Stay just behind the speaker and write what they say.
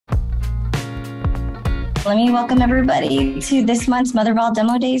Let me welcome everybody to this month's Motherball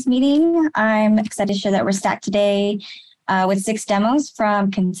Demo Days meeting. I'm excited to share that we're stacked today with 6 demos from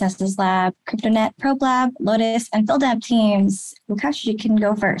ConsensusLab, CryptoNet, ProBlab, Lotus, and FilDev teams. Lukasz, you can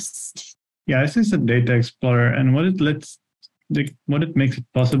go first. Yeah, this is a data explorer, and what it makes it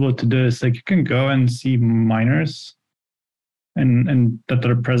possible to do is like you can go and see miners and that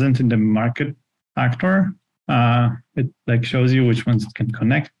are present in the market actor. It like shows you which ones it can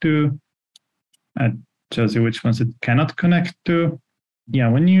connect to. It shows you which ones it cannot connect to. Yeah,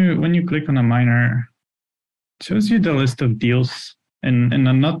 when you click on a miner, it shows you the list of deals in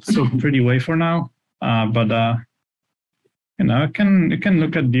a not so pretty way for now. But you know, you can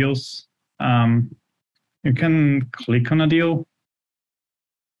look at deals. You can click on a deal,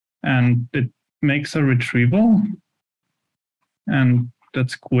 and it makes a retrieval, and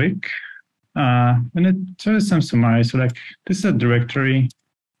that's quick. And it shows some summary. So like this is a directory.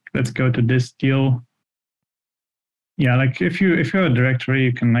 Let's go to this deal. Yeah, like if you have a directory,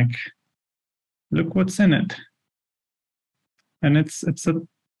 you can like look what's in it, and it's a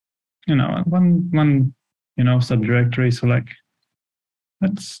one subdirectory. So like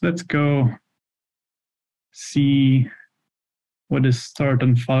let's go see what is stored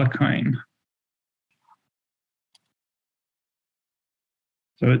on filecoin.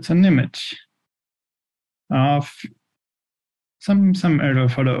 So it's an image of some aerial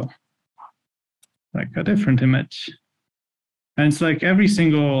photo, like a different image. And it's like every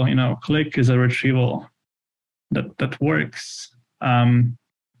single click is a retrieval that works.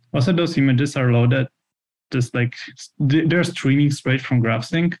 Also, those images are loaded, just like they're streaming straight from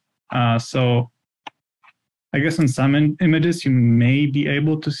GraphSync. So I guess on some images you may be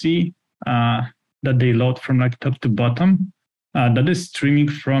able to see that they load from like top to bottom. That is streaming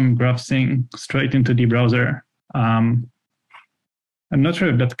from GraphSync straight into the browser. I'm not sure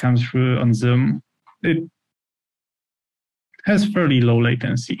if that comes through on Zoom. It has fairly low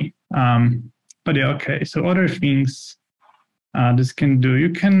latency. But yeah, okay. So other things this can do, you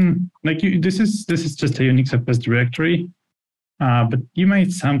can this is just a Unix FS directory, but you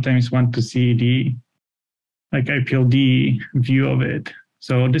might sometimes want to see the IPLD view of it.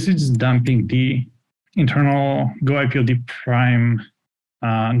 So this is just dumping the internal Go IPLD prime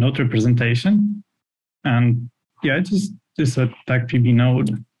node representation, and yeah, it's just a DACPB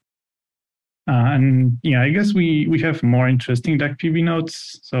node. And yeah, I guess we have more interesting DACPB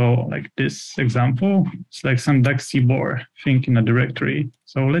nodes. So like this example, it's like some DAC-CBOR thing in a directory.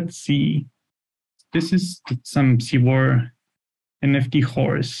 So let's see. This is some CBOR NFT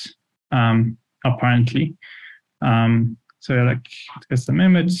horse, apparently. So yeah, like it has some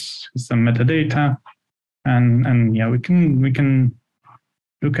image, some metadata, and yeah, we can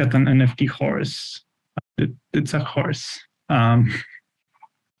look at an NFT horse. It's a horse.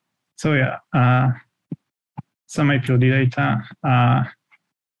 So yeah, some IPLD data,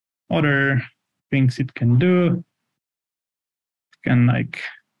 other things it can do. It can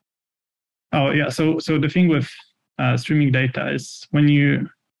so the thing with streaming data is when you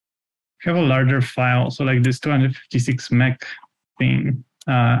have a larger file, so like this 256 meg thing,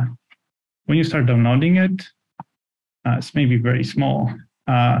 when you start downloading it, it's maybe very small.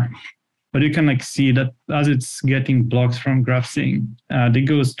 But you can see that as it's getting blocks from GraphSync, they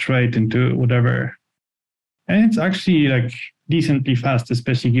go straight into whatever. And it's actually decently fast,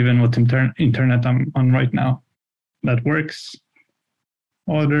 especially given what internet I'm on right now. That works.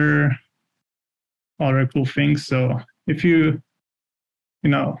 Other cool things. So if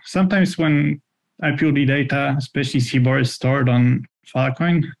sometimes when IPLD data, especially CBOR, is stored on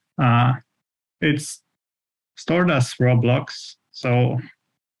filecoin, it's stored as raw blocks. So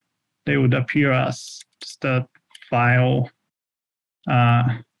they would appear as just a file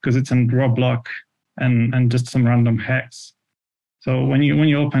because it's a raw block and just some random hex. So when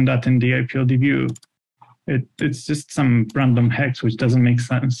you open that in the IPLD view, it's just some random hex which doesn't make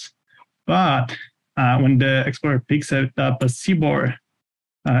sense. But when the Explorer picks it up as CBOR,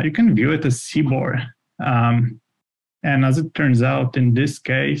 you can view it as CBOR. And as it turns out, in this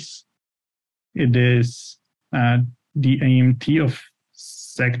case, it is the AMT of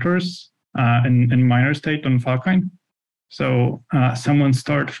sectors in miner state on filecoin. So someone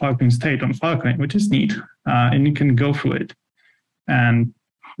stored filecoin state on filecoin, which is neat, and you can go through it. And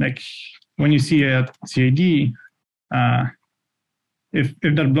when you see a CID, if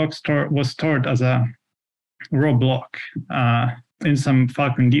that block was stored as a raw block in some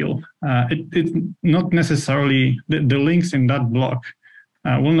filecoin deal, it's not necessarily the links in that block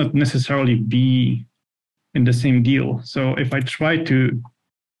will not necessarily be in the same deal. So if I try to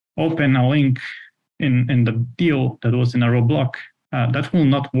open a link in the deal that was in a raw block, that will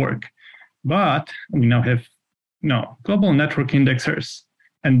not work But we now have global network indexers,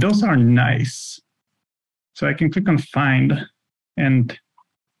 and those are nice. So I can click on find, and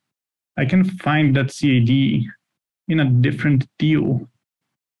I can find that CAD in a different deal.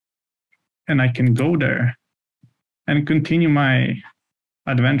 And I can go there and continue my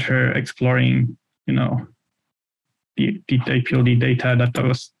adventure exploring, the IPLD data that I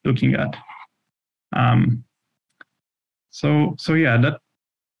was looking at. So yeah,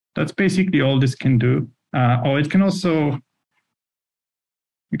 that's basically all this can do. You can also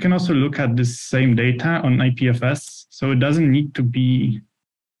look at this same data on IPFS. So it doesn't need to be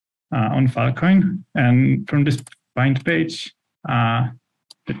on Filecoin. And from this find page,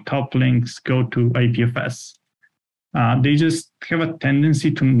 the top links go to IPFS. They just have a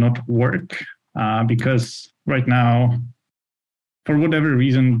tendency to not work because right now, for whatever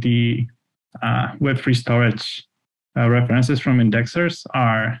reason, the Web3 storage references from indexers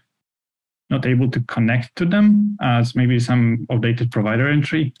are not able to connect to them as maybe some outdated provider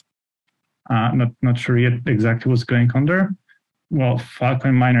entry. Not sure yet exactly what's going on there. Well,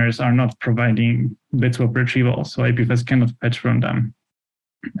 Filecoin miners are not providing bitswap retrieval, so IPFS cannot fetch from them.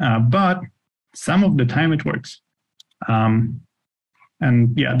 But some of the time it works. And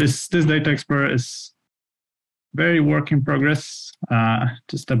yeah, this Data Explorer is very work in progress,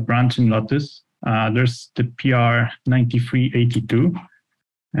 just a branch in Lotus. There's the PR 9382,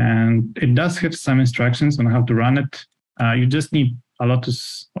 and it does have some instructions on how to run it. You just need a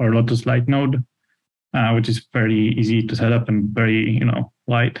Lotus or Lotus Lite node, which is very easy to set up and very,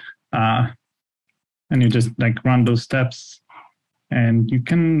 light. And you just run those steps, and you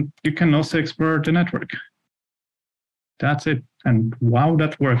can also explore the network. That's it. And wow,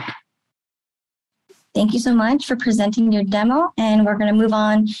 that worked. Thank you so much for presenting your demo. And we're going to move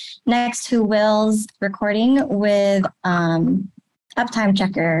on next to Will's recording with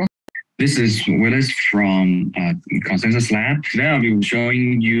uptimeChecker. This is Willis from ConsensusLab. Today I'll be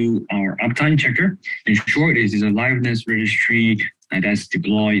showing you our uptimeChecker. In short, it is a liveness registry that's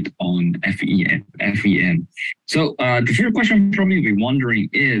deployed on FEM. So the first question probably you'll be wondering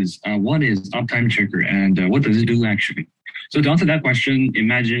is, what is uptimeChecker and what does it do actually? So to answer that question,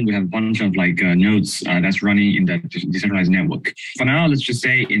 imagine we have a bunch of nodes that's running in the decentralized network. For now, let's just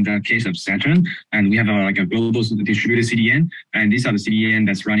say in the case of Saturn, and we have a global distributed CDN, and these are the CDN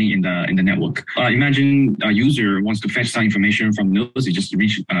that's running in the network. Imagine a user wants to fetch some information from nodes, you just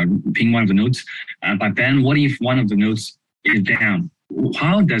ping one of the nodes. But then what if one of the nodes is down?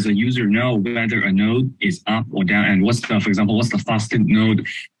 How does a user know whether a node is up or down? And for example, what's the fastest node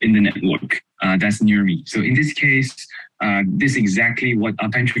in the network that's near me? So in this case, this is exactly what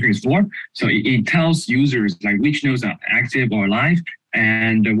uptimeChecker is for. So it tells users which nodes are active or alive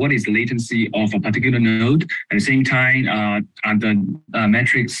and what is the latency of a particular node. At the same time, are the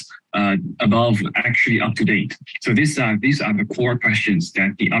metrics above actually up to date? So these are the core questions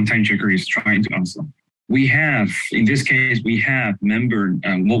that the uptimeChecker is trying to answer. In this case, we have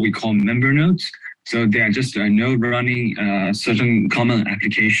what we call member nodes. So they are just a node running a certain common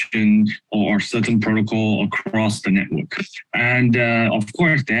application or certain protocol across the network. And of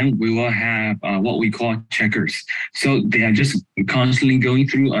course, then we will have what we call checkers. So they are just constantly going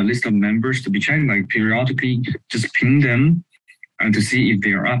through a list of members to be checked, periodically just ping them and to see if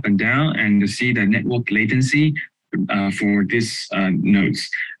they are up and down and to see the network latency for these nodes.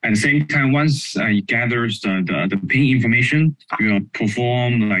 At the same time, once it gathers the ping information, we will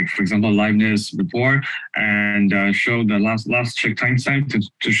perform, for example, liveness report and show the last check timestamp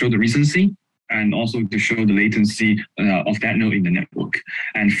to show the recency and also to show the latency of that node in the network.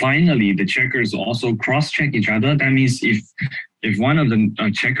 And finally, the checkers also cross-check each other. That means if one of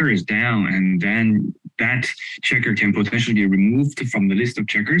the checker is down, and then that checker can potentially be removed from the list of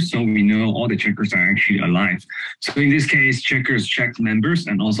checkers, so we know all the checkers are actually alive. So in this case, checkers check members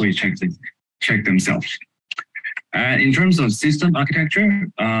and also check themselves. In terms of system architecture,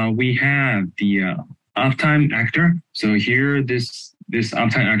 we have the uptime actor. So here, this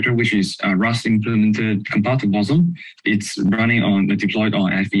uptime actor, which is Rust implemented compiled to Bosom, it's deployed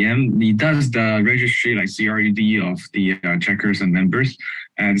on FEM. It does the registry CRED of the checkers and members.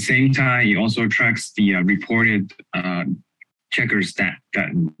 At the same time, it also tracks the reported checkers that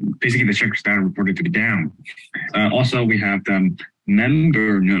basically the checkers that are reported to be down. Also, we have the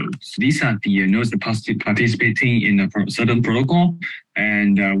member nodes. These are the nodes that participating in a certain protocol,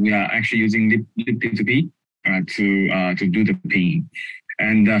 and we are actually using libp2p to do the ping.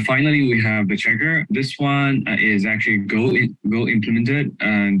 And finally, we have the checker. This one is actually Go implemented,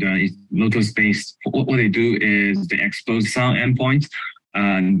 and it's Lotus based. What they do is they expose some endpoints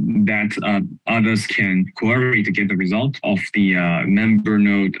that others can query to get the result of the member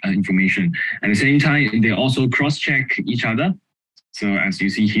node information. At the same time, they also cross-check each other. So as you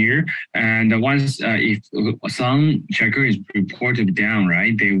see here, and once if some checker is reported down,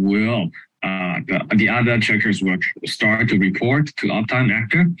 right, they will the other checkers will start to report to uptime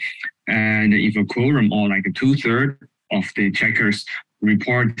actor. And if a quorum or like 2/3 of the checkers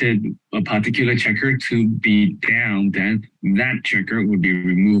reported a particular checker to be down, then that checker would be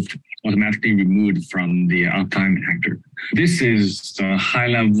automatically removed from the uptime actor. This is the high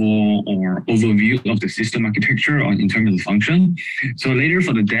level or overview of the system architecture in terms of the function. So later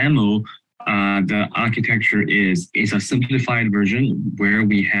for the demo, the architecture is a simplified version where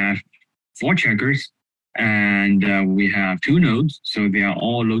we have 4 checkers and we have 2 nodes. So they are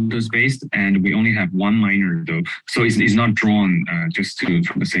all Lotus based, and we only have 1 miner though. So it's not drawn just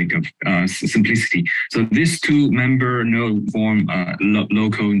for the sake of simplicity. So these 2 member nodes form a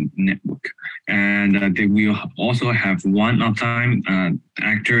local network. And they will also have 1 uptime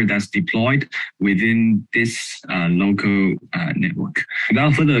actor that's deployed within this local network.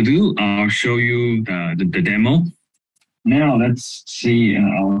 Without further ado, I'll show you the demo. Now let's see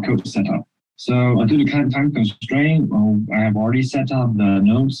our code setup. So due to time constraint, I have already set up the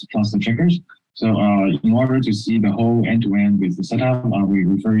nodes plus the checkers. So in order to see the whole end-to-end with the setup, we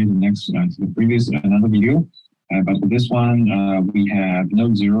refer you to the previous another video. But for this one, we have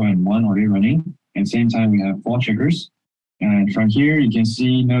node 0 and 1 already running. At the same time, we have 4 checkers. And from here, you can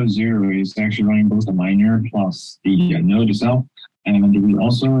see node 0 is actually running both the miner plus the node itself. And we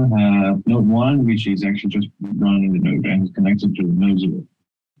also have node 1, which is actually just running the node and is connected to node 0.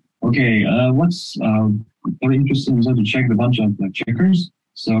 Okay, what's very interesting is to check the bunch of checkers.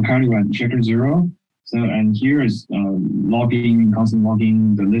 So currently we're at checker 0. So, and here is constant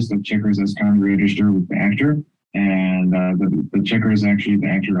logging the list of checkers that's currently registered with the actor. And the checker is actually the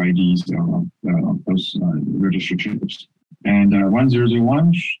actor IDs of those registered checkers. And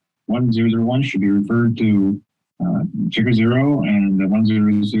 1001 should be referred to checker 0, and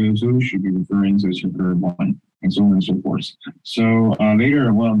 1002 should be referring to checker 1. And so on and so forth. So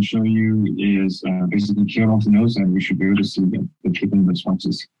later, what I'll show you is basically kill off the nodes, and we should be able to see the given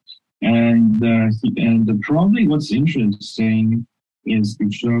responses. And probably what's interesting is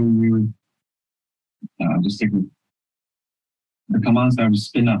to show you just take the commands that we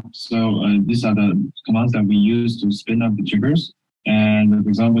spin up. So these are the commands that we use to spin up the checkers. And for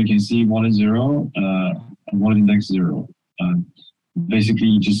example, you can see wallet 0 and wallet index 0.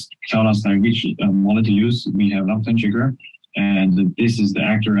 Basically just tell us like which wallet to use. We have uptime checker, and this is the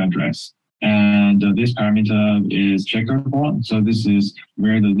actor address. And this parameter is checker port. So this is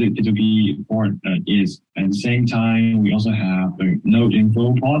where the P2P port is. At the same time, we also have the node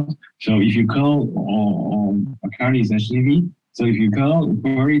info port. So if you call or account is HTTP, so if you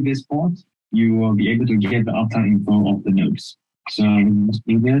query this port, you will be able to get the uptime info of the nodes. So let's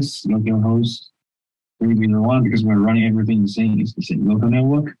do this, localhost 301, because we're running everything the same. It's the same local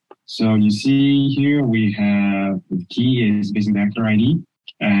network. So you see here we have the key is basically the actor ID,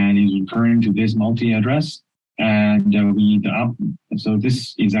 and is referring to this multi-address. And so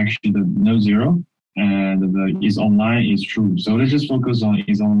this is actually the node 0, and the is online is true. So let's just focus on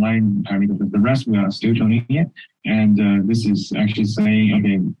is online parameter. The rest we are still tuning it, and this is actually saying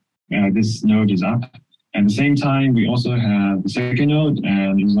okay, this node is up. At the same time, we also have the second node,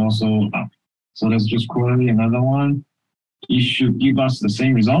 and is also up. So let's just query another one. It should give us the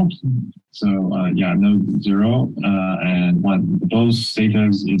same result. So yeah, node 0 and 1. Both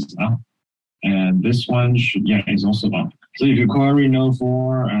status is up, and this one should is also up. So if you query node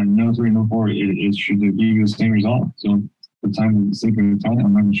 4 and node 3, node 4, it should give you the same result. So for the sake of time,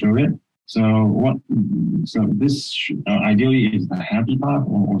 I'm not going to show it. So this ideally is the happy path,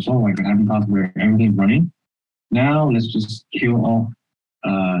 or sort of like a happy path where everything's running. Now let's just kill off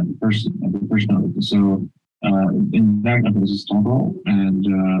the first node. So in that, let's just toggle, and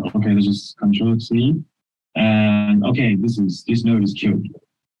okay, let's just Control C, and okay, this node is killed.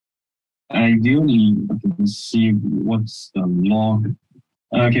 Ideally, let's see what's the log.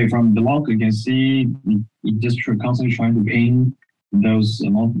 Okay, from the log you can see it just constantly trying to ping those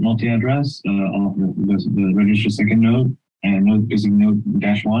multi-address of the registered second node and node basic node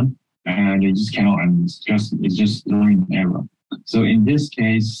 -1, and it just cannot, and it's just throwing an error. So in this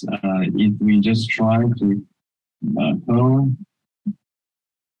case, if we just try to code,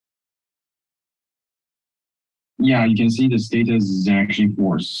 yeah, you can see the status is actually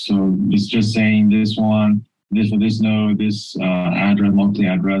forced. So it's just saying this one, for this node, this address,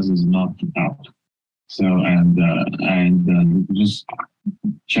 multi-address is not out. So and just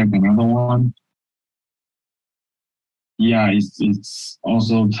check another one. yeah, it's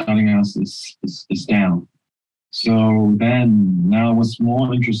also telling us it's down. So then now what's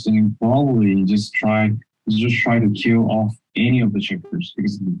more interesting, probably just try to kill off any of the checkers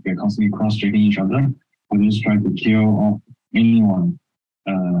because they're constantly cross-checking each other. Or just try to kill off anyone.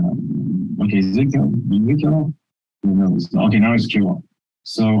 Okay, is it kill off? No, it's not. Okay, now it's kill off.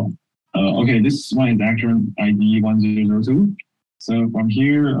 So, okay, this one is actor ID 1002. So from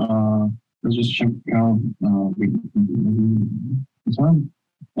here, let's just check out this one.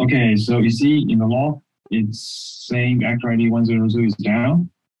 Okay, so you see in the law, it's saying actor ID 1002 is down,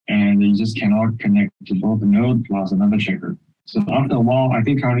 and you just cannot connect to both the node plus another checker. So after a while, I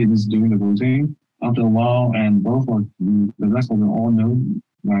think currently this is doing the voting. After a while, and both of the rest of the all node,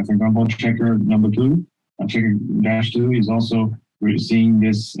 like for example, checker number 2, checker -2 is also seeing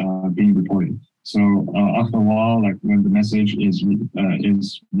this being reported. So after a while, like when the message is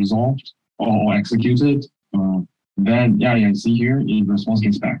resolved or executed, then yeah, see here, the response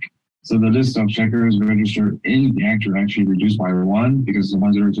gets back. So the list of checkers registered in the actor actually reduced by 1 because the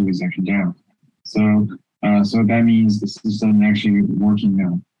 102 is actually down. So that means the system actually working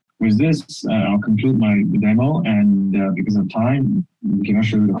now. With this, I'll conclude my demo, and because of time, we cannot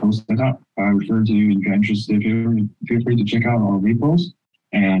show you the whole setup. I refer to you if you're interested. Feel free to check out our repos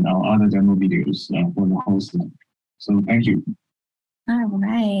and our other demo videos for the whole setup. So thank you. All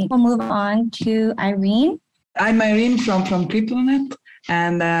right. We'll move on to Irene. I'm Irene from CryptoNet,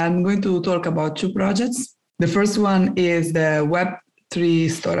 and I'm going to talk about 2 projects. The first one is the Web3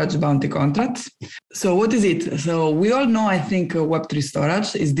 storage bounty contract. So what is it? So we all know, I think, Web3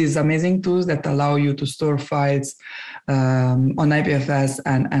 storage is these amazing tools that allow you to store files on IPFS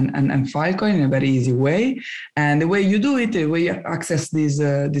and filecoin in a very easy way. And the way you do it, the way you access this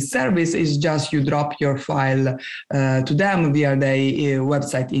service is just you drop your file to them via the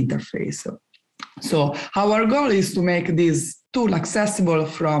website interface. So our goal is to make this tool accessible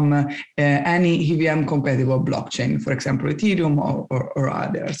from any EVM compatible blockchain, for example, Ethereum or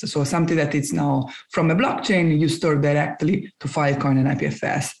others. So something that is now from a blockchain, you store directly to filecoin and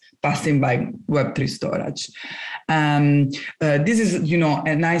IPFS, passing by Web3 storage. This is,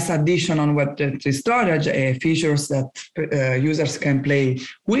 a nice addition on Web3 storage, features that users can play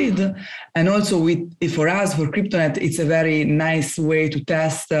with. And also for us, for CryptoNet, it's a very nice way to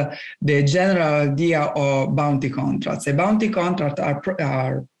test the general idea of bounty contracts. A bounty contract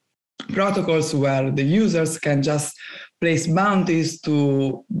are protocols where the users can just place bounties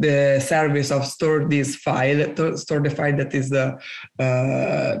to the service of store this file, store the file that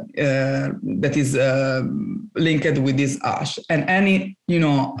is linked with this hash, and any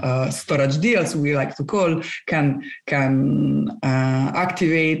storage deals we like to call can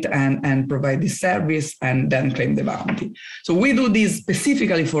activate and provide this service and then claim the bounty. So we do this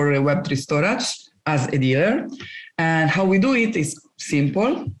specifically for Web3 storage as a dealer, and how we do it is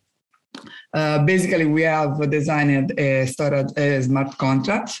simple. Basically, we have designed a smart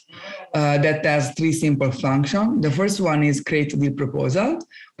contract that has 3 simple functions. The first one is create the proposal,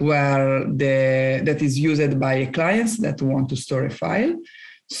 where that is used by clients that want to store a file.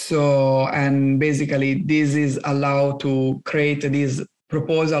 So, and basically, this is allowed to create this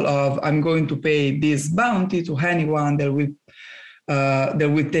proposal of I'm going to pay this bounty to anyone that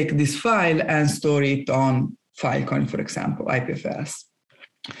will take this file and store it on filecoin, for example, IPFS.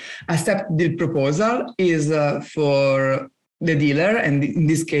 Accept the proposal is for the dealer, and in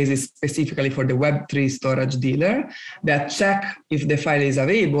this case is specifically for the Web3 storage dealer, that check if the file is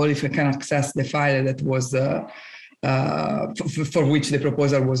available, if it can access the file that was for which the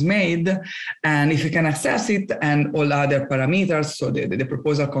proposal was made, and if you can access it and all other parameters. So the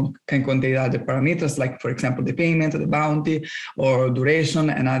proposal can contain other parameters, like, for example, the payment, the bounty, or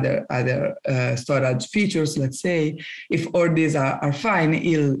duration, and other storage features, let's say. If all these are fine,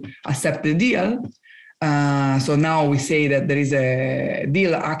 he'll accept the deal. So now we say that there is a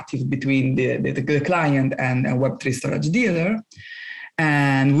deal active between the client and a Web3 storage dealer,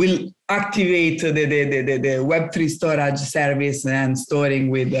 and we'll activate the Web3 storage service and storing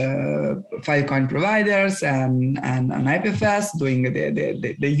with filecoin providers and IPFS, doing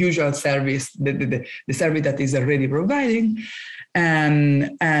the usual service, the service that is already providing.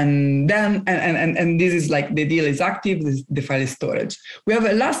 And this is like the deal is active, the file is storage. We have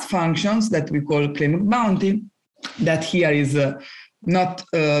a last functions that we call claim bounty, that here is not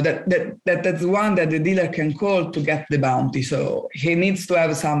that's one that the dealer can call to get the bounty. So he needs to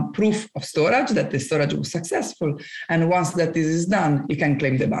have some proof of storage, that the storage was successful, and once that this is done, he can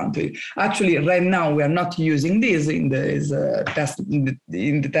claim the bounty. Actually, right now we are not using this in the test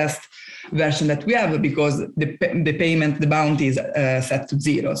version that we have, because the payment, the bounty is set to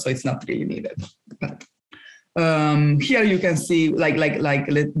 0, so it's not really needed. But Here you can see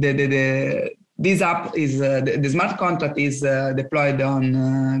this app is the smart contract is deployed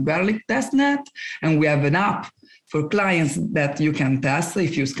on Garlic testnet, and we have an app for clients that you can test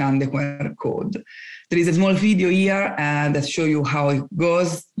if you scan the QR code. There is a small video here that shows you how it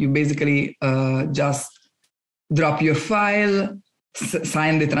goes. You basically just drop your file,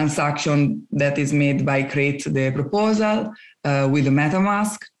 sign the transaction that is made by create the proposal with a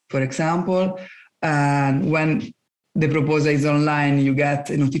MetaMask, for example. And when the proposal is online, you get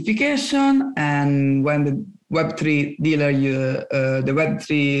a notification. And when the Web3 dealer, the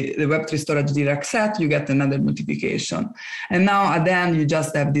Web3 storage dealer accept, you get another notification. And now at the end, you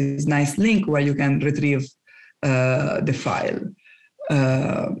just have this nice link where you can retrieve the file.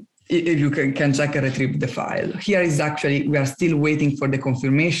 If you can check and retrieve the file. Here is actually, we are still waiting for the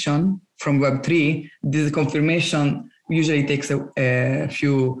confirmation from Web3. This confirmation usually takes a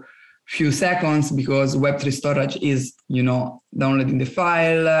few seconds because Web3 storage is, downloading the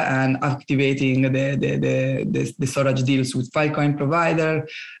file and activating the storage deals with filecoin provider,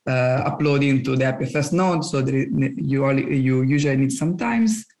 uploading to the IPFS node. So you usually need some time.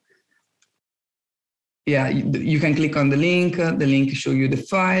 Yeah, you can click on the link shows you the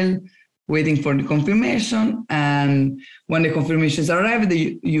file, waiting for the confirmation. And when the confirmations arrive,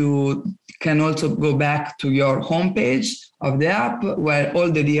 you can also go back to your homepage of the app where all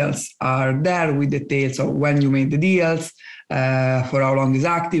the deals are there with details of when you made the deals, for how long is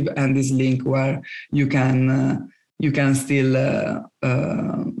active, and this link where you can still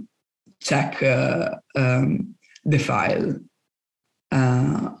check the file.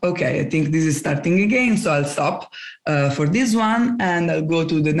 Okay, I think this is starting again, so I'll stop for this one and I'll go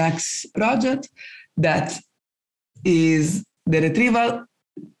to the next project that is the retrieval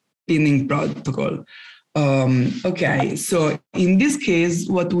pinning protocol. Okay, so in this case,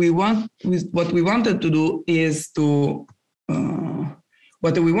 what we wanted to do is to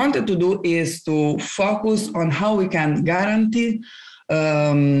focus on how we can guarantee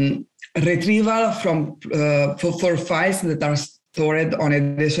retrieval from for files that are stored on a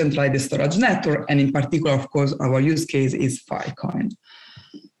decentralized storage network, and in particular, of course, our use case is filecoin.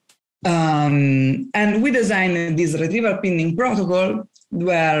 And we designed this retrieval pinning protocol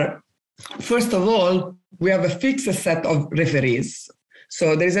where, first of all, we have a fixed set of referees.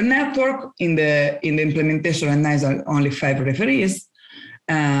 So there is a network in the implementation, and now there are only 5 referees,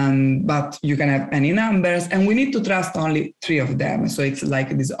 but you can have any numbers, and we need to trust only 3 of them. So it's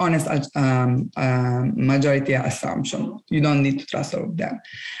like this honest majority assumption. You don't need to trust all of them.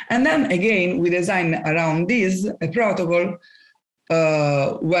 And then again, we design around this a protocol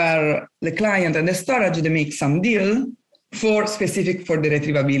where the client and the storage, they make some deal specific for the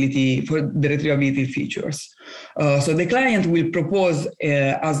retrievability features. So the client will propose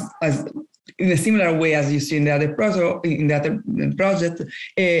as in a similar way as you see in the other project,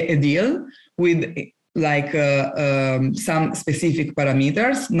 a deal with like some specific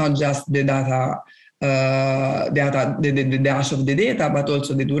parameters, not just the the hash of the data, but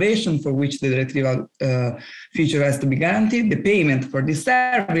also the duration for which the retrieval feature has to be guaranteed, the payment for this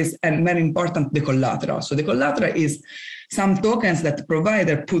service, and very important, the collateral. So the collateral is some tokens that the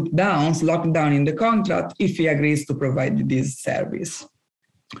provider locked down in the contract if he agrees to provide this service.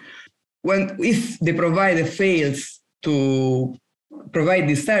 If the provider fails to provide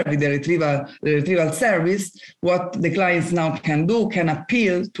this service, the retrieval service, what the clients now can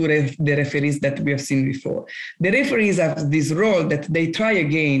appeal to the referees that we have seen before. The referees have this role that they try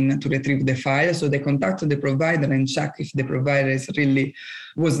again to retrieve the file, so they contact the provider and check if the provider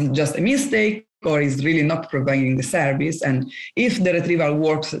was just a mistake or is really not providing the service. And if the retrieval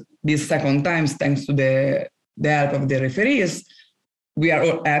works this second time, thanks to the help of the referees, we are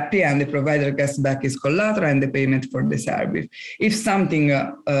all happy, and the provider gets back his collateral and the payment for the service. If something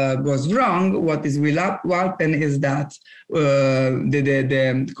goes wrong, what will happen is that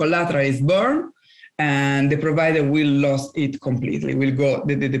the collateral is burned, and the provider will lose it completely.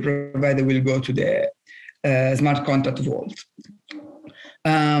 The provider will go to the smart contract vault.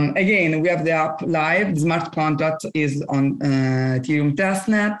 Again, we have the app live. The smart contract is on Ethereum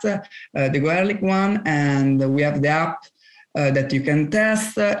testnet, the Garlic one, and we have the app that you can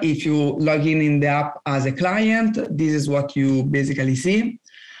test. If you log in the app as a client, this is what you basically see.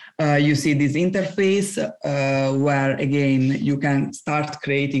 You see this interface where, again, you can start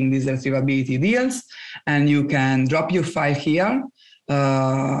creating these retrievability deals, and you can drop your file here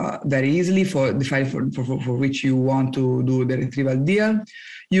very easily for the file for which you want to do the retrieval deal.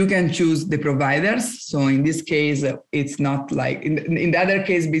 You can choose the providers. So in this case, it's not like, in the other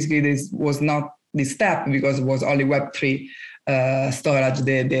case, basically this was not this step because it was only Web3 storage,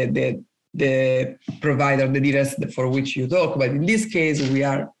 the the provider, the dealers for which you talk. But in this case,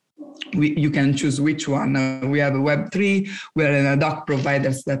 you can choose which one. We have a Web3, we are in a doc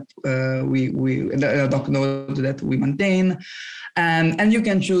providers that a doc node that we maintain. And you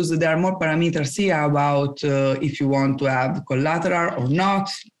can choose, there are more parameters here about if you want to have collateral or not.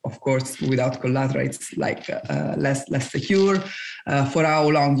 Of course, without collateral, it's like less secure. For how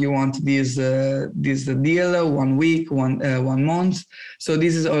long you want this deal, 1 week, 1 month. So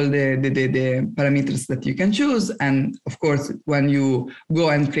this is all the parameters that you can choose. And of course, when you go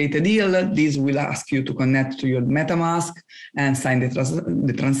and create a deal, this will ask you to connect to your MetaMask and sign the transaction.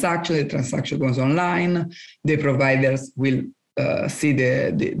 The transaction goes online. The providers will see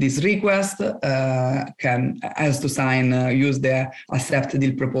this request, has to sign, use the accept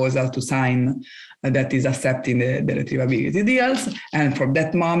deal proposal to sign that is accepting the retrievability deals. And from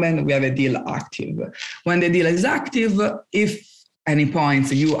that moment, we have a deal active. When the deal is active, if any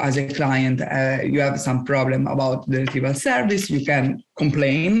points you as a client, you have some problem about the retrieval service, you can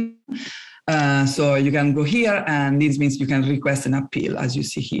complain. So you can go here, and this means you can request an appeal, as you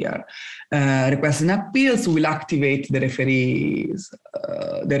see here. Request an appeals will activate the referee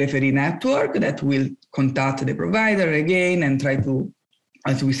network that will contact the provider again and try to,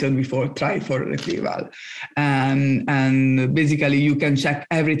 as we said before, try for retrieval. And basically you can check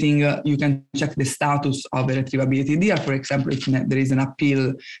everything. You can check the status of the retrievability deal. For example, if there is an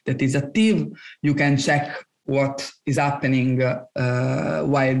appeal that is active, you can check what is happening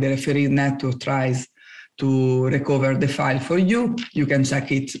while the referee network tries to recover the file for you. You can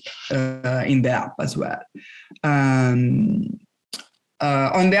check it in the app as well. On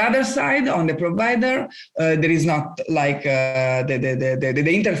the other side, on the provider, there is not like the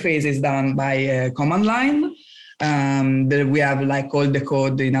interface is done by command line. We have like all the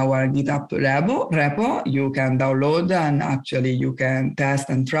code in our GitHub repo. You can download and actually you can test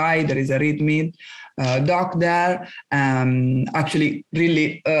and try. There is a README doc there. Actually,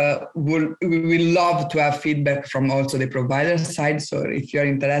 really, we will love to have feedback from also the provider side. So if you're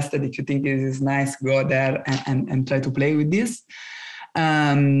interested, if you think this is nice, go there and try to play with this.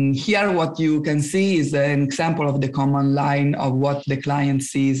 Here, what you can see is an example of the command line of what the client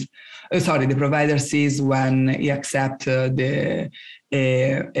sees. The provider sees when he accepts a deal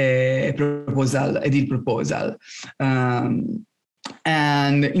proposal.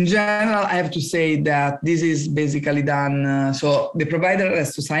 And in general, I have to say that this is basically done. So the provider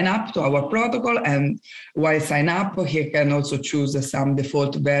has to sign up to our protocol, and while sign up, he can also choose some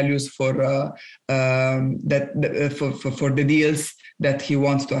default values for the deals that he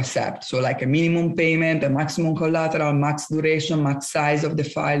wants to accept. So like a minimum payment, a maximum collateral, max duration, max size of the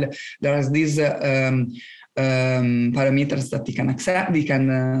file. There is these parameters that he can accept.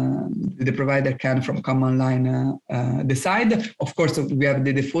 The provider can from command line decide. Of course, we have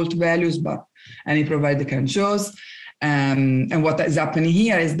the default values, but any provider can choose. And what is happening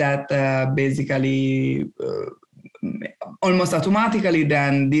here is that basically almost automatically,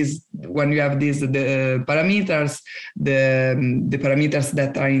 then when you have the parameters, the parameters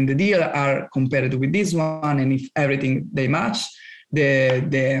that are in the deal are compared with this one, and if everything they match,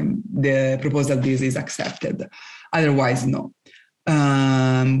 the proposal this is accepted. Otherwise, no.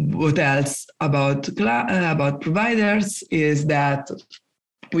 What else about providers is that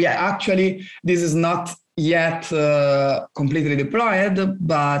we are actually, this is not yet completely deployed,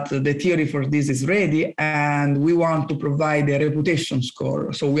 but the theory for this is ready, and we want to provide a reputation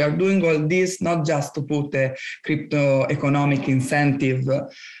score. So we are doing all this not just to put a crypto economic incentive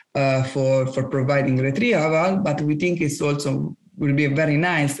for providing retrieval, but we think it's also will be very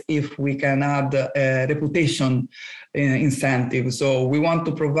nice if we can add a reputation incentive. So we want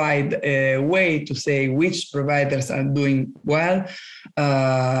to provide a way to say which providers are doing well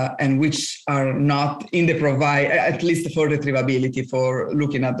and which are not in the at least for retrievability, for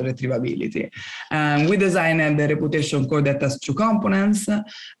looking at the retrievability. We designed the reputation code that has 2 components. The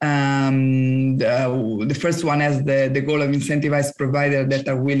first one has the goal of incentivized providers that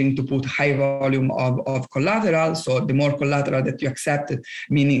are willing to put high volume of collateral. So the more collateral that you accept,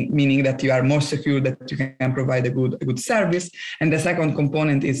 meaning that you are more secure, that you can provide a good service. And the second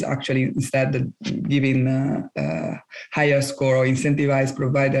component is actually instead giving higher score or incentivized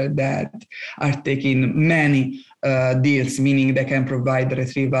provider that are taking many deals, meaning they can provide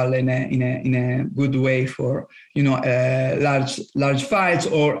retrieval in a good way for large files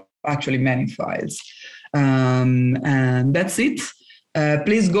or actually many files. And that's it.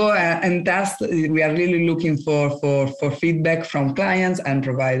 Please go and test. We are really looking for feedback from clients and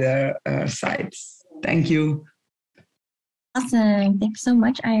provider sites. Thank you. Awesome. Thanks so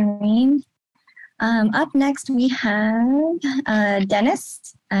much, Irene. Up next, we have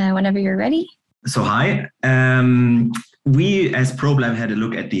Dennis, whenever you're ready. So hi, we as ProBlab had a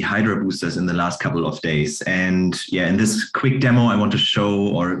look at the Hydra boosters in the last couple of days. And yeah, in this quick demo, I want to show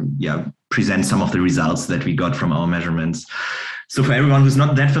or present some of the results that we got from our measurements. So for everyone who's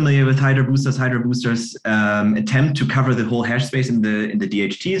not that familiar with Hydra boosters attempt to cover the whole hash space in the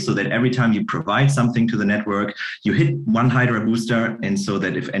DHT, so that every time you provide something to the network, you hit one Hydra booster, and so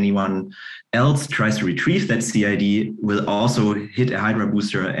that if anyone else tries to retrieve that CID, will also hit a Hydra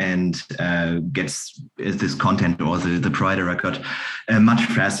booster and gets this content or the provider record much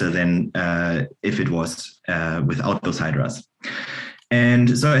faster than if it was without those Hydras.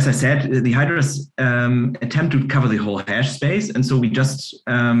 And so, as I said, the Hydras attempt to cover the whole hash space. And so we just,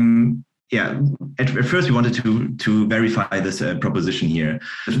 at first we wanted to verify this proposition here.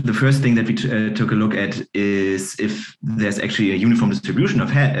 The first thing that we took a look at is if there's actually a uniform distribution of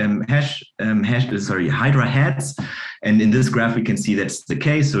Hydra heads. And in this graph, we can see that's the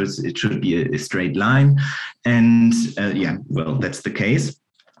case. So it should be a straight line. And that's the case.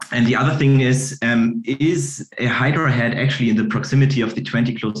 And the other thing is a Hydra head actually in the proximity of the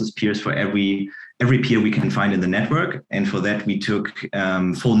 20 closest peers for every peer we can find in the network? And for that, we took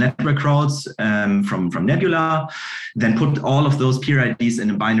full network crowds from Nebula, then put all of those peer IDs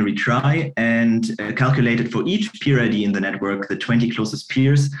in a binary trie and calculated for each peer ID in the network the 20 closest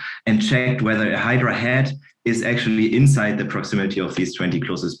peers and checked whether a Hydra head is actually inside the proximity of these 20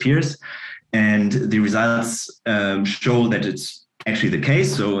 closest peers. And the results show that it's actually the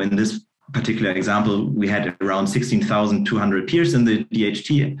case. So in this particular example, we had around 16,200 peers in the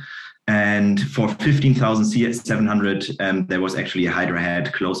DHT. And for 15,700, there was actually a Hydra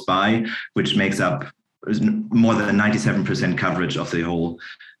head close by, which makes up more than 97% coverage of the whole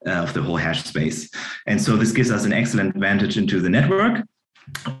hash space. And so this gives us an excellent advantage into the network.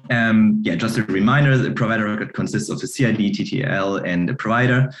 Just a reminder, the provider record consists of a CID, TTL, and a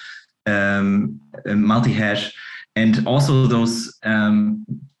provider, a multi-hash. And also those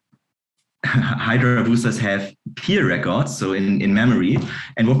Hydra boosters have peer records, so in memory.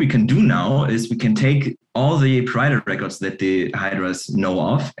 And what we can do now is we can take all the provider records that the Hydras know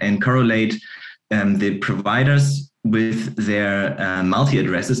of and correlate the providers with their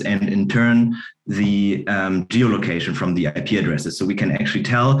multi-addresses and in turn the geolocation from the IP addresses. So we can actually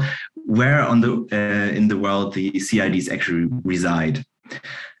tell where on in the world the CIDs actually reside.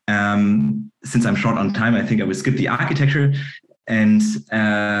 Since I'm short on time, I think I will skip the architecture. And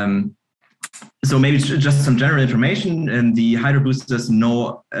so maybe just some general information. The Hydra boosters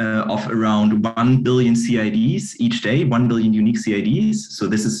know of around 1 billion CIDs each day, 1 billion unique CIDs. So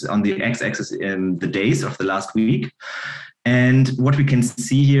this is on the x-axis in the days of the last week. And what we can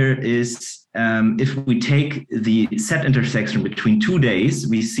see here is if we take the set intersection between 2 days,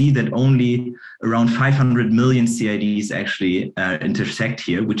 we see that only around 500 million CIDs actually intersect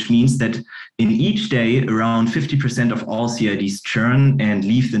here, which means that in each day, around 50% of all CIDs churn and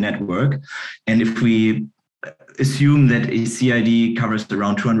leave the network. And if we assume that a CID covers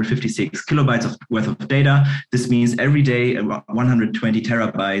around 256 kilobytes worth of data, this means every day 120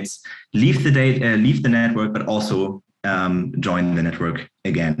 terabytes leave the network, but also join the network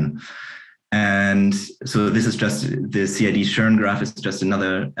again. And so this is just the CID churn graph is just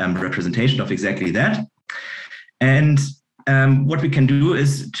another representation of exactly that. And what we can do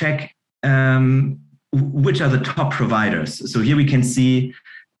is check which are the top providers. So here we can see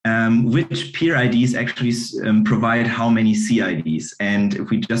which peer IDs actually provide how many CIDs. And if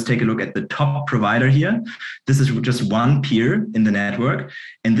we just take a look at the top provider here, this is just one peer in the network.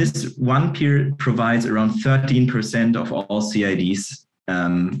 And this one peer provides around 13% of all CIDs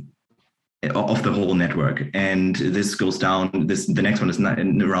of the whole network. And this goes down, the next one is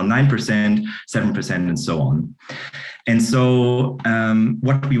around 9%, 7%, and so on. And so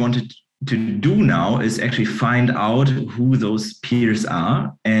what we wanted to do now is actually find out who those peers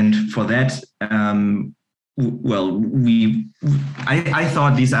are. And for that, I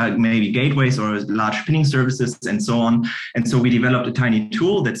thought these are maybe gateways or large pinning services and so on. And so we developed a tiny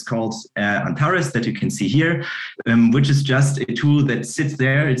tool that's called Antares that you can see here, which is just a tool that sits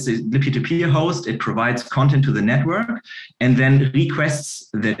there. It's a peer-to-peer host. It provides content to the network and then requests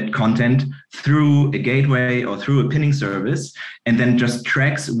that content through a gateway or through a pinning service, and then just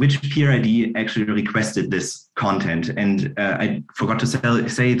tracks which peer ID actually requested this content. And I forgot to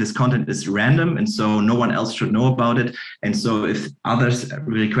say this content is random, and so no one else should know about it. And so if others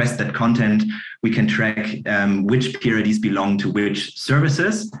request that content, we can track which peer IDs belong to which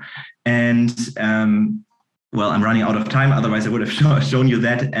services. And well, I'm running out of time. Otherwise, I would have shown you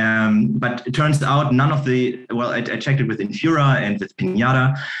that. But it turns out none of the, well, I checked it with Infura and with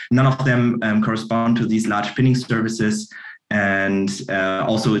Pinata. None of them correspond to these large pinning services. And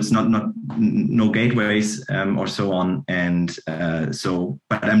also, it's no gateways or so on. And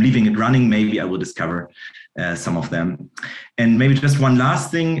but I'm leaving it running. Maybe I will discover some of them. And maybe just one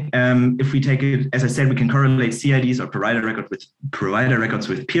last thing. If we take it, as I said, we can correlate CIDs or provider records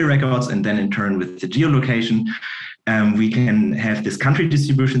with peer records, and then in turn with the geolocation. We can have this country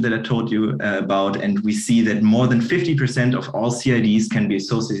distribution that I told you about, and we see that more than 50% of all CIDs can be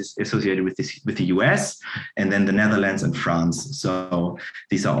associated with the US, and then the Netherlands and France. So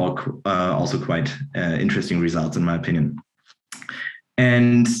these are all also quite interesting results, in my opinion.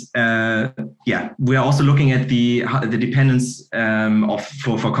 And yeah, we are also looking at the dependence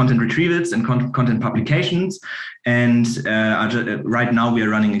for content retrievals and content publications. And right now we are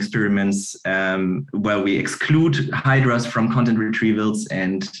running experiments where we exclude hydras from content retrievals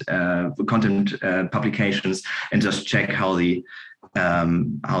and content publications, and just check how the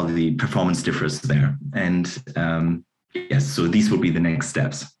performance differs there. And yes, so these will be the next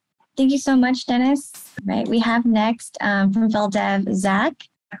steps. Thank you so much, Dennis. Right, we have next from FilDev, Zach.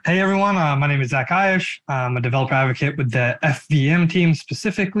 Hey everyone, my name is Zach Ayash. I'm a developer advocate with the FVM team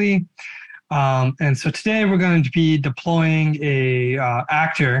specifically. And so today we're going to be deploying a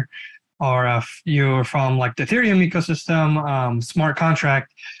actor, or if you're from like the Ethereum ecosystem, smart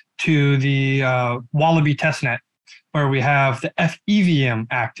contract to the Wallaby testnet, where we have the FEVM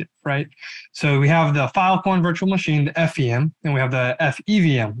active, right? So we have the filecoin virtual machine, the FEM, and we have the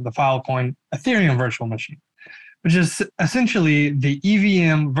FEVM, the filecoin Ethereum virtual machine, which is essentially the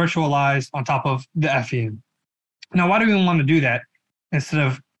EVM virtualized on top of the FEM. Now, why do we want to do that instead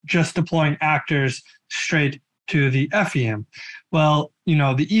of just deploying actors straight to the FEM? Well, you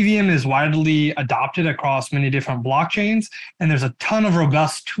know, the EVM is widely adopted across many different blockchains, and there's a ton of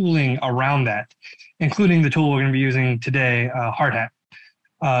robust tooling around that, including the tool we're going to be using today, Hardhat.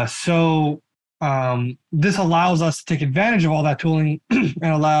 This allows us to take advantage of all that tooling and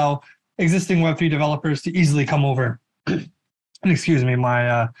allow existing Web3 developers to easily come over. And excuse me,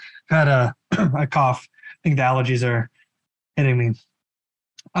 I had a cough. I think the allergies are hitting me.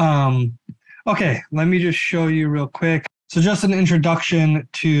 Okay, let me just show you real quick. So just an introduction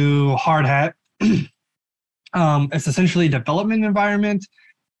to Hardhat. It's essentially a development environment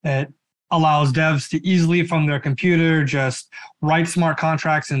that allows devs to easily from their computer just write smart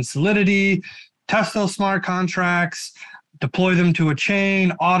contracts in Solidity, test those smart contracts, deploy them to a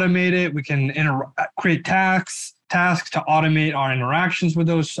chain, automate it. We can create tasks to automate our interactions with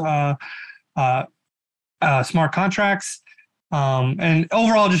those smart contracts. And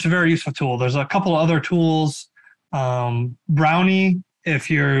overall, just a very useful tool. There's a couple of other tools. Brownie, if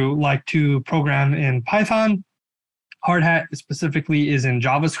you like to program in Python. Hardhat specifically is in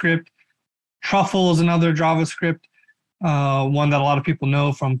JavaScript. Truffle is another JavaScript, one that a lot of people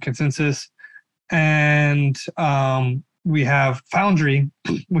know from Consensus. And we have Foundry,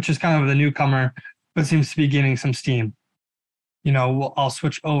 which is kind of the newcomer, but seems to be gaining some steam. You know, I'll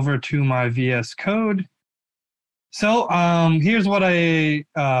switch over to my VS Code. So here's what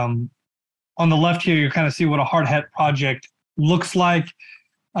on the left here, you kind of see what a Hardhat project looks like.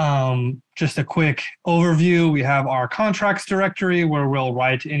 Just a quick overview. We have our contracts directory where we'll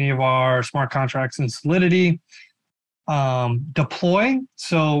write any of our smart contracts in Solidity. Deploy.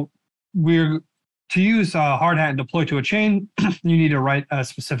 So to use Hardhat and deploy to a chain, you need to write a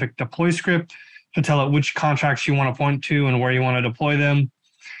specific deploy script to tell it which contracts you want to point to and where you want to deploy them.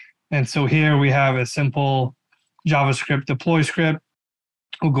 And so here we have a simple JavaScript deploy script.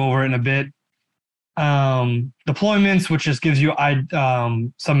 We'll go over it in a bit. Deployments, which just gives you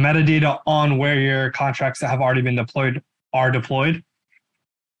some metadata on where your contracts that have already been deployed are deployed.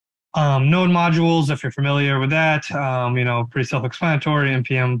 Node modules, if you're familiar with that, you know, pretty self-explanatory.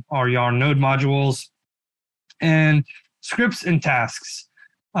 npm are yarn node modules, and scripts and tasks.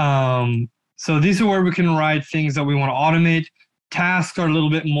 So these are where we can write things that we want to automate. Tasks are a little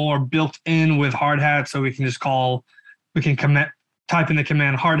bit more built in with Hardhat, so we can just type in the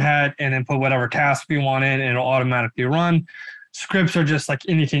command Hardhat and then put whatever task we want in, and it'll automatically run. Scripts are just like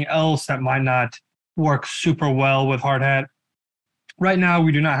anything else that might not work super well with Hardhat. Right now,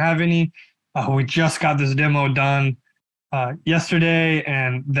 we do not have any. We just got this demo done yesterday,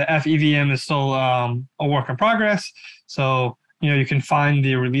 and the FEVM is still a work in progress. So, you know, you can find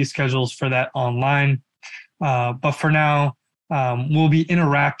the release schedules for that online. But for now, we'll be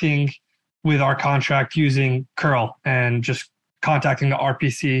interacting with our contract using curl and just contacting the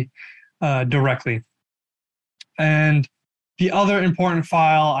RPC directly. And The other important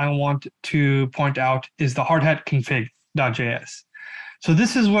file I want to point out is the hardhat config.js. So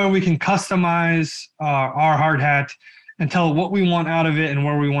this is where we can customize our hardhat and tell it what we want out of it and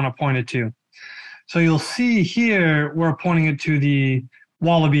where we want to point it to. So you'll see here, we're pointing it to the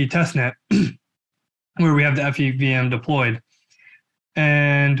Wallaby testnet where we have the FEVM deployed.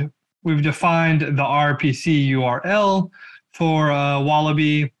 And we've defined the RPC URL for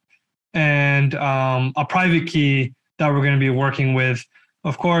Wallaby and a private key that we're going to be working with.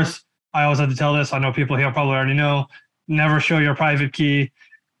 Of course, I always have to tell this. I know people here probably already know. Never show your private key.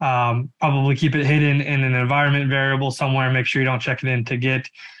 Probably keep it hidden in an environment variable somewhere. Make sure you don't check it into Git,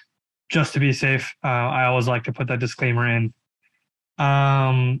 just to be safe. I always like to put that disclaimer in.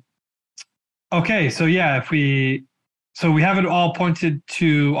 Okay, so yeah, so we have it all pointed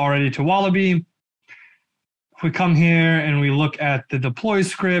to already to Wallaby. If we come here and we look at the deploy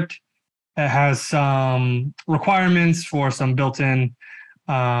script, it has some requirements for some built-in,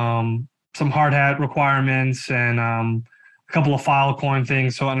 some hardhat requirements and a couple of filecoin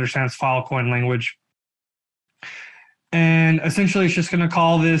things, so it understands filecoin language. And essentially, it's just going to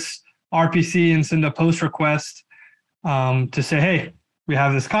call this RPC and send a post request to say, hey, we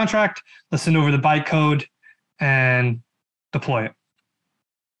have this contract. Let's send over the bytecode and deploy it.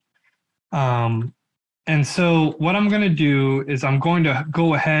 And so what I'm going to do is I'm going to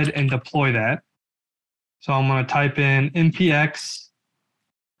go ahead and deploy that. So I'm going to type in npx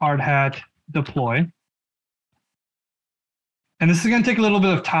hardhat deploy. And this is going to take a little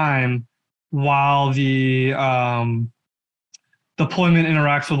bit of time while the deployment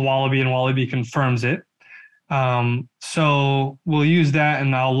interacts with Wallaby and Wallaby confirms it. So we'll use that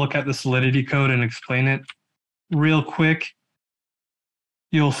and I'll look at the Solidity code and explain it real quick.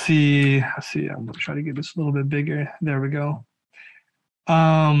 You'll see, let's see, I'm going to try to get this a little bit bigger. There we go.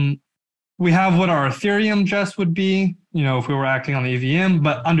 We have what our Ethereum jest would be, you know, if we were acting on the EVM,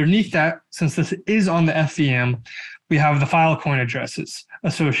 but underneath that, since this is on the FVM, we have the filecoin addresses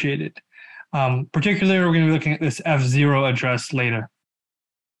associated. Particularly, we're going to be looking at this F0 address later.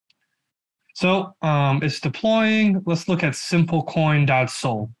 So it's deploying. Let's look at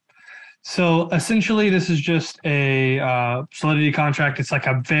simplecoin.sol. So essentially, this is just a Solidity contract. It's like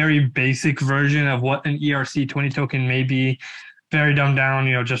a very basic version of what an ERC20 token may be, very dumbed down,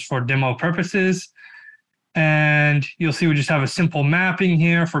 you know, just for demo purposes. And you'll see we just have a simple mapping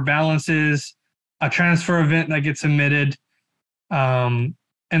here for balances, a transfer event that gets emitted, and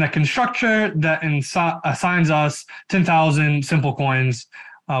a constructor that assigns us 10,000 simple coins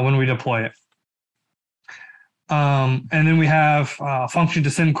when we deploy it. And then we have a function to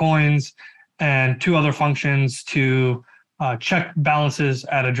send coins and two other functions to check balances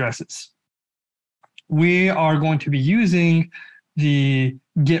at addresses. We are going to be using the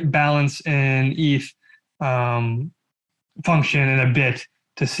get balance in ETH function in a bit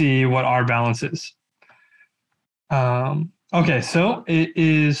to see what our balance is. Okay, so it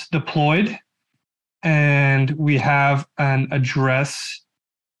is deployed and we have an address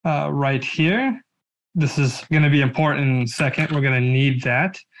right here. This is going to be important in a second. We're going to need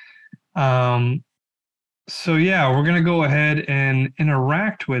that. So yeah, we're going to go ahead and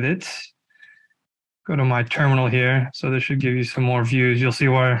interact with it. Go to my terminal here. So this should give you some more views. You'll see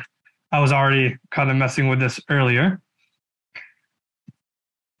where I was already kind of messing with this earlier.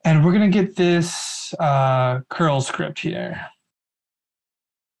 And we're going to get this curl script here.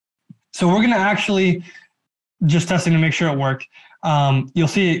 So we're going to actually just testing to make sure it worked. You'll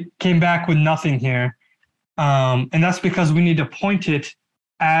see it came back with nothing here. And that's because we need to point it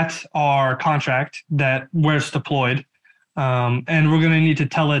at our contract that where it's deployed. And we're going to need to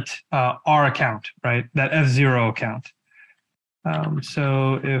tell it our account, right? That F0 account.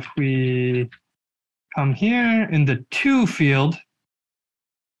 So if we come here in the to field,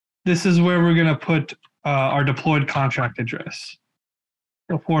 this is where we're going to put our deployed contract address,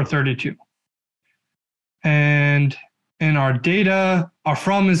 so 432. And in our data, our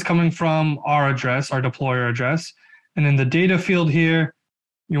from is coming from our address, our deployer address. And in the data field here,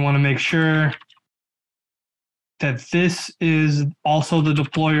 you want to make sure that this is also the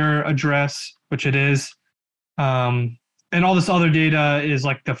deployer address, which it is. And all this other data is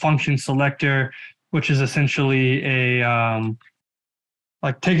like the function selector, which is essentially a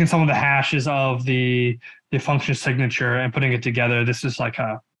like taking some of the hashes of the function signature and putting it together. This is like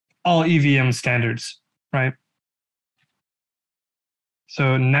all EVM standards, right?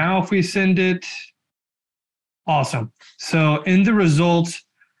 So now if we send it, awesome. So in the results,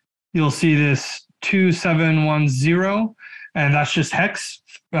 you'll see this 2710, and that's just hex.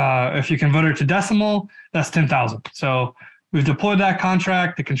 If you convert it to decimal, that's 10,000. So we've deployed that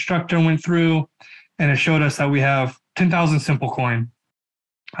contract, the constructor went through, and it showed us that we have 10,000 simple coin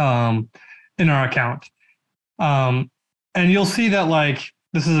in our account. And you'll see that like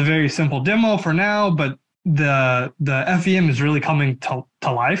this is a very simple demo for now, but the FVM is really coming to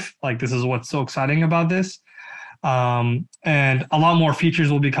life. Like this is what's so exciting about this. And a lot more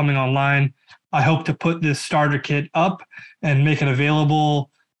features will be coming online. I hope to put this starter kit up and make it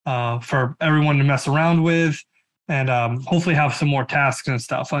available for everyone to mess around with, and hopefully have some more tasks and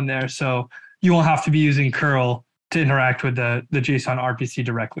stuff on there. So you won't have to be using curl to interact with the JSON RPC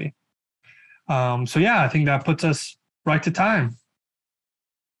directly. So yeah, I think that puts us right to time.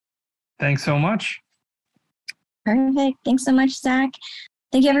 Thanks so much. Perfect. Thanks so much, Zach.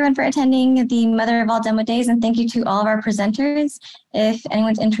 Thank you everyone for attending the Mother of All Demo Days, and thank you to all of our presenters. If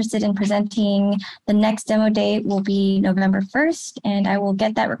anyone's interested in presenting, the next demo day will be November 1st, and I will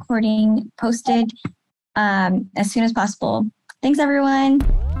get that recording posted as soon as possible. Thanks everyone.